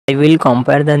I will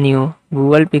compare the new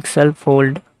Google Pixel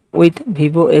Fold with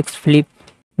Vivo X Flip.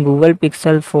 Google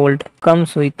Pixel Fold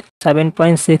comes with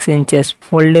 7.6 inches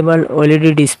foldable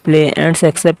OLED display and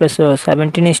aspect ratio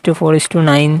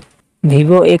 17:4:9.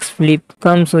 Vivo X Flip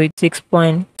comes with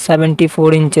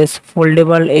 6.74 inches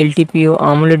foldable LTPO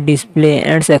AMOLED display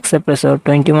and aspect ratio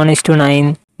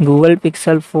 21:9. Google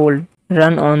Pixel Fold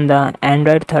run on the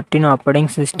Android 13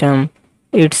 operating system.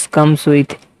 It comes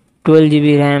with 12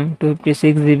 GB RAM,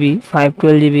 256 GB,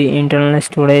 512 GB internal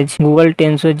storage, Google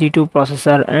Tensor G2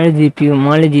 processor and GPU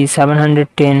Mali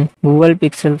G710. Google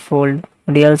Pixel Fold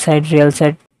real side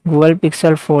Google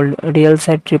Pixel Fold real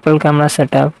side triple camera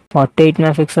setup, 48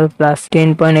 megapixel plus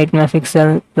 10.8 megapixel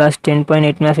plus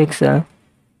 10.8 megapixel,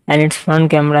 and its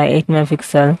front camera 8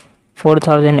 megapixel,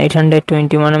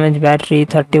 4821 mAh battery,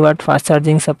 30-watt fast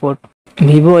charging support.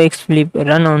 Vivo X Flip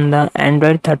run on the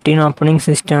Android 13 operating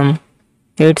system.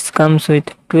 It comes with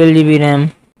 12 GB RAM,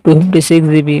 256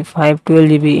 GB, 512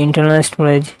 GB internal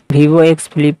storage. Vivo X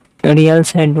Flip real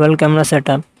side dual camera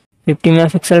setup, 50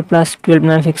 megapixel plus 12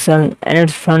 megapixel, and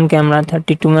its front camera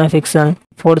 32 megapixel,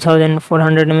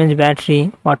 4400 mAh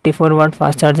battery, 44-watt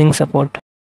fast charging support.